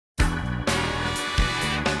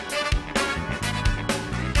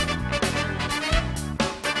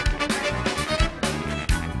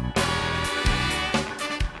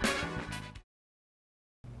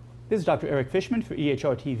This is Dr. Eric Fishman for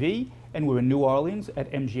EHR TV, and we're in New Orleans at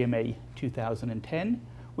MGMA 2010.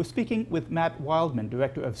 We're speaking with Matt Wildman,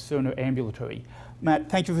 Director of Cerner Ambulatory. Matt,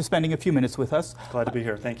 thank you for spending a few minutes with us. Glad to be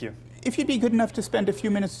here. Thank you. If you'd be good enough to spend a few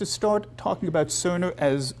minutes to start talking about Cerner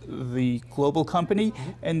as the global company,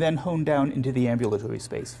 and then hone down into the ambulatory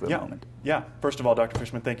space for a moment. Yeah. First of all, Dr.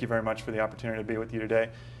 Fishman, thank you very much for the opportunity to be with you today.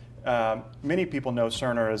 Many people know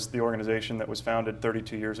Cerner as the organization that was founded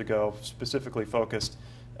 32 years ago, specifically focused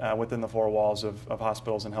within the four walls of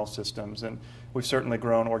hospitals and health systems. And we've certainly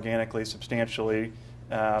grown organically, substantially,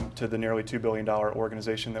 to the nearly $2 billion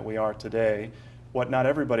organization that we are today. What not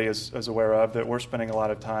everybody is aware of, that we're spending a lot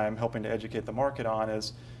of time helping to educate the market on,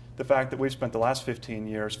 is the fact that we've spent the last 15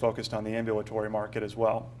 years focused on the ambulatory market as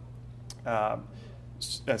well.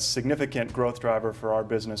 A significant growth driver for our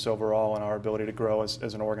business overall and our ability to grow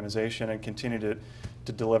as an organization and continue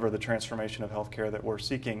to deliver the transformation of healthcare that we're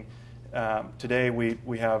seeking. Today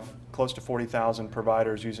we have close to 40,000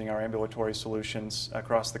 providers using our ambulatory solutions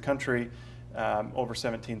across the country. Over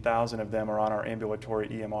 17,000 of them are on our ambulatory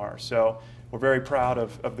EMR. So we're very proud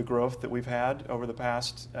of the growth that we've had over the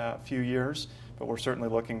past few years, but we're certainly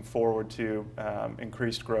looking forward to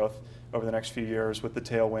increased growth over the next few years with the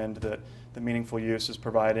tailwind that the meaningful use is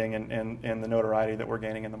providing and the notoriety that we're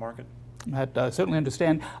gaining in the market. Matt, I certainly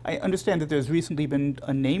understand. I understand that there's recently been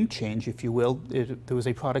a name change, if you will. There was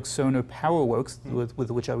a product, Cerner PowerWorks,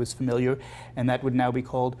 with which I was familiar, and that would now be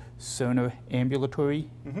called Cerner Ambulatory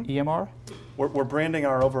EMR? We're branding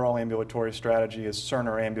our overall ambulatory strategy as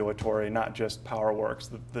Cerner Ambulatory, not just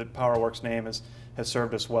PowerWorks. The PowerWorks name has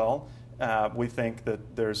served us well. We think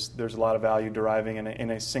that there's a lot of value deriving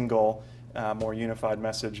in a single, more unified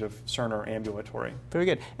message of Cerner Ambulatory. Very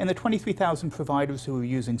good. And the 23,000 providers who are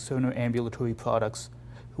using Cerner Ambulatory products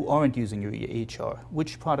who aren't using your EHR,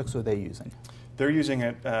 which products are they using? They're using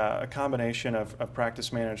a combination of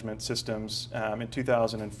practice management systems. In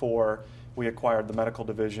 2004, we acquired the medical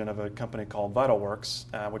division of a company called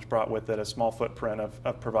VitalWorks, which brought with it a small footprint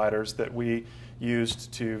of providers that we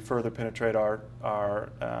used to further penetrate our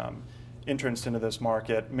entrance into this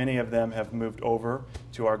market. Many of them have moved over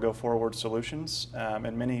to our go-forward solutions,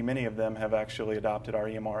 and many of them have actually adopted our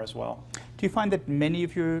EMR as well. Do you find that many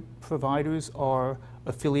of your providers are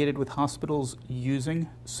affiliated with hospitals using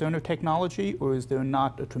Cerner technology, or is there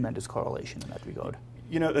not a tremendous correlation in that regard?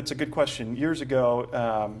 You know, that's a good question. Years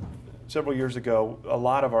ago, several years ago, a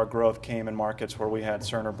lot of our growth came in markets where we had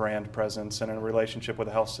Cerner brand presence and a relationship with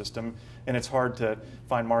a health system, and it's hard to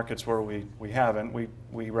find markets where we haven't.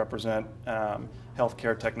 We represent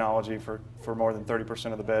healthcare technology for more than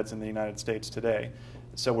 30% of the beds in the United States today.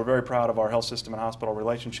 So we're very proud of our health system and hospital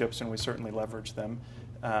relationships, and we certainly leverage them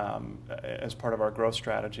as part of our growth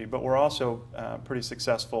strategy. But we're also pretty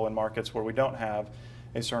successful in markets where we don't have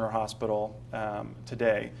a Cerner hospital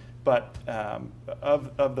today. But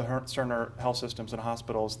of the Cerner health systems and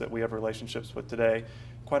hospitals that we have relationships with today,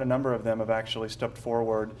 quite a number of them have actually stepped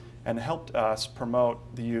forward and helped us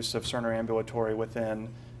promote the use of Cerner Ambulatory within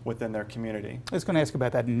their community. I was going to ask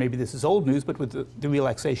about that, and maybe this is old news, but with the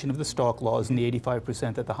relaxation of the Stark laws and the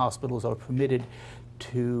 85% that the hospitals are permitted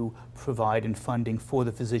to provide in funding for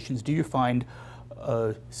the physicians, do you find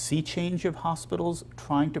a sea change of hospitals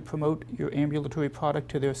trying to promote your ambulatory product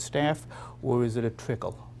to their staff, or is it a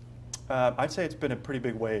trickle? I'd say it's been a pretty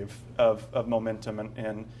big wave of momentum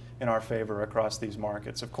in our favor across these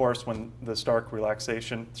markets. Of course, when the Stark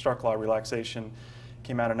law relaxation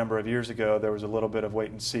came out a number of years ago, there was a little bit of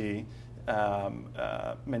wait and see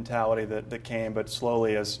mentality that came, but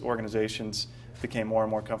slowly as organizations became more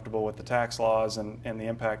and more comfortable with the tax laws and the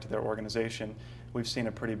impact of their organization, we've seen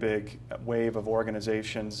a pretty big wave of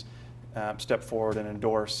organizations step forward and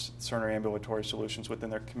endorse Cerner ambulatory solutions within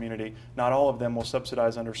their community. Not all of them will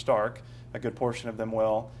subsidize under Stark. A good portion of them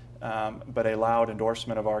will, but a loud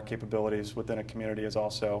endorsement of our capabilities within a community is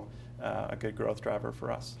also a good growth driver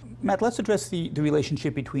for us. Matt, let's address the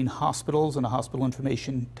relationship between hospitals and a hospital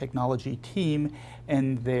information technology team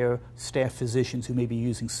and their staff physicians who may be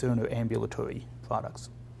using Cerner ambulatory products.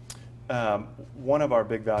 One of our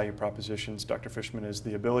big value propositions, Dr. Fishman, is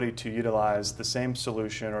the ability to utilize the same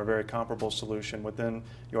solution or a very comparable solution within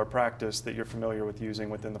your practice that you're familiar with using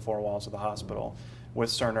within the four walls of the hospital. With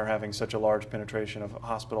Cerner having such a large penetration of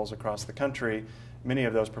hospitals across the country, many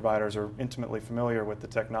of those providers are intimately familiar with the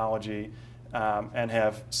technology and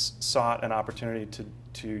have sought an opportunity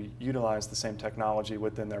to utilize the same technology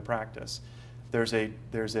within their practice. There's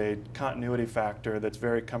a continuity factor that's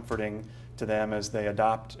very comforting to them as they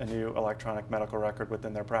adopt a new electronic medical record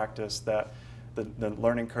within their practice, that the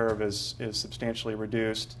learning curve is substantially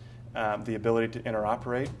reduced. The ability to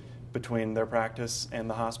interoperate between their practice and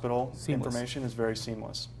the hospital Seamless. information is very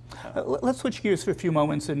seamless. Let's switch gears for a few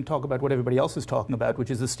moments and talk about what everybody else is talking about,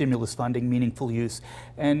 which is the stimulus funding, meaningful use.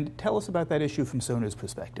 And tell us about that issue from Cerner's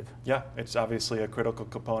perspective. Yeah, it's obviously a critical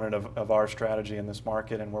component of our strategy in this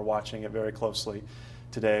market, and we're watching it very closely.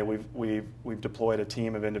 Today, we've deployed a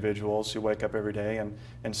team of individuals who wake up every day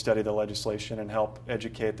and study the legislation and help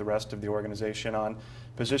educate the rest of the organization on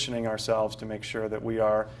positioning ourselves to make sure that we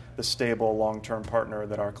are the stable, long-term partner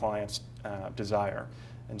that our clients desire.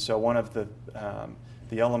 And so one of the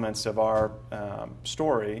elements of our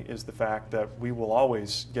story is the fact that we will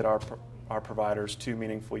always get our providers to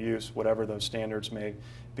meaningful use, whatever those standards may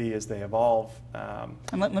be as they evolve.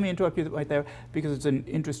 And let me interrupt you right there, because it's an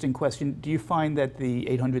interesting question. Do you find that the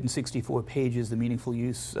 864 pages, the meaningful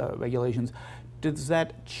use regulations, does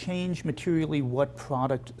that change materially what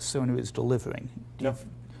product Cerner is delivering? No,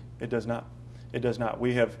 it does not. It does not.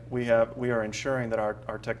 We are ensuring that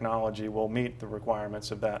our technology will meet the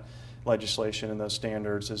requirements of that legislation and those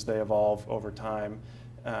standards as they evolve over time.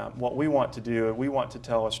 What we want to do, we want to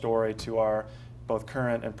tell a story to our both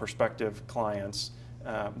current and prospective clients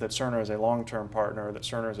that Cerner is a long-term partner, that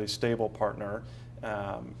Cerner is a stable partner.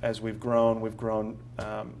 As we've grown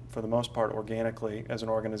for the most part organically as an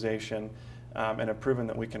organization, and have proven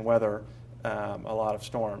that we can weather a lot of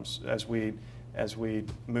storms. As we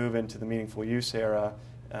move into the meaningful use era,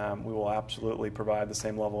 we will absolutely provide the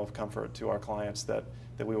same level of comfort to our clients that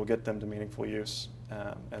we will get them to meaningful use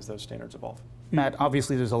as those standards evolve. Matt,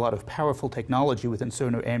 obviously there's a lot of powerful technology within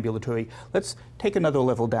Cerner Ambulatory. Let's take another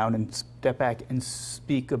level down and step back and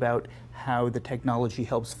speak about how the technology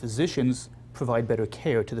helps physicians provide better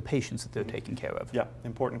care to the patients that they're taking care of. Yeah,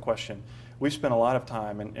 important question. We've spent a lot of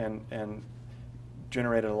time and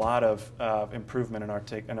generated a lot of improvement in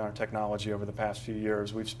our technology over the past few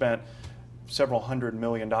years. We've spent several $100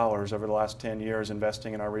 million over the last 10 years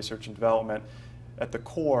investing in our research and development. At the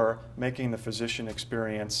core, making the physician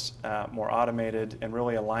experience more automated and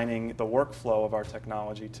really aligning the workflow of our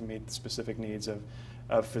technology to meet the specific needs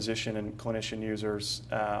of physician and clinician users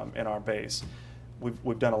in our base.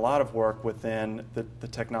 We've done a lot of work within the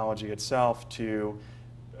technology itself to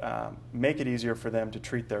make it easier for them to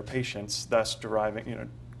treat their patients, thus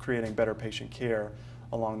creating better patient care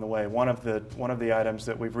along the way. One of the items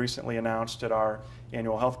that we've recently announced at our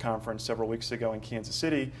annual health conference several weeks ago in Kansas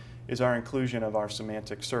City is our inclusion of our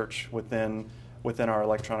semantic search within our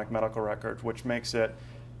electronic medical record, which makes it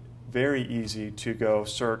very easy to go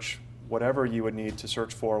search whatever you would need to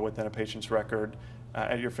search for within a patient's record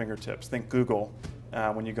at your fingertips. Think Google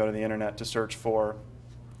when you go to the internet to search for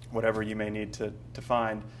whatever you may need to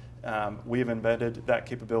find. We've embedded that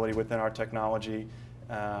capability within our technology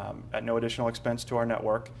at no additional expense to our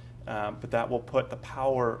network, but that will put the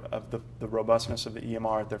power of the robustness of the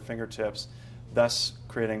EMR at their fingertips, thus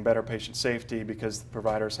creating better patient safety because the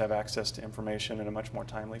providers have access to information in a much more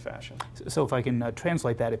timely fashion. So if I can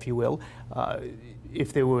translate that, if you will,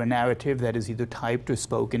 if there were a narrative that is either typed or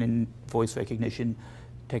spoken in voice recognition,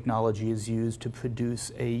 technology is used to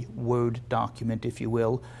produce a Word document, if you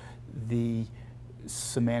will, the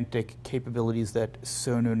semantic capabilities that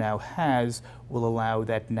Cerner now has will allow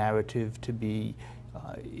that narrative to be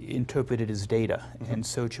interpreted as data and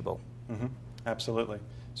searchable. Absolutely.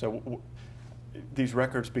 So these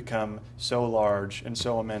records become so large and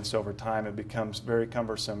so immense over time, it becomes very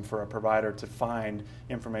cumbersome for a provider to find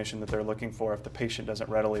information that they're looking for if the patient doesn't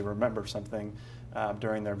readily remember something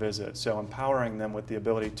during their visit. So empowering them with the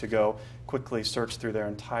ability to go quickly search through their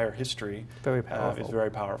entire history is very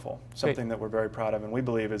powerful. Something that we're very proud of and we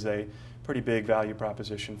believe is a pretty big value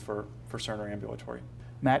proposition for Cerner Ambulatory.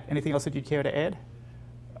 Matt, anything else that you'd care to add?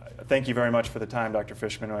 Thank you very much for the time, Dr.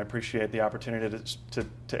 Fishman. I appreciate the opportunity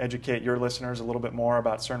to educate your listeners a little bit more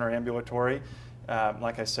about Cerner Ambulatory.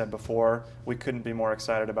 Like I said before, we couldn't be more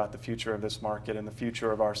excited about the future of this market and the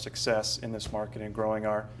future of our success in this market and growing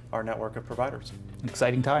our network of providers. An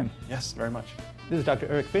exciting time. Yes, very much. This is Dr.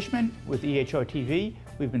 Eric Fishman with EHR TV.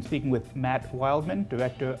 We've been speaking with Matt Wildman,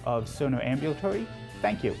 Director of Cerner Ambulatory.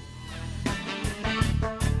 Thank you.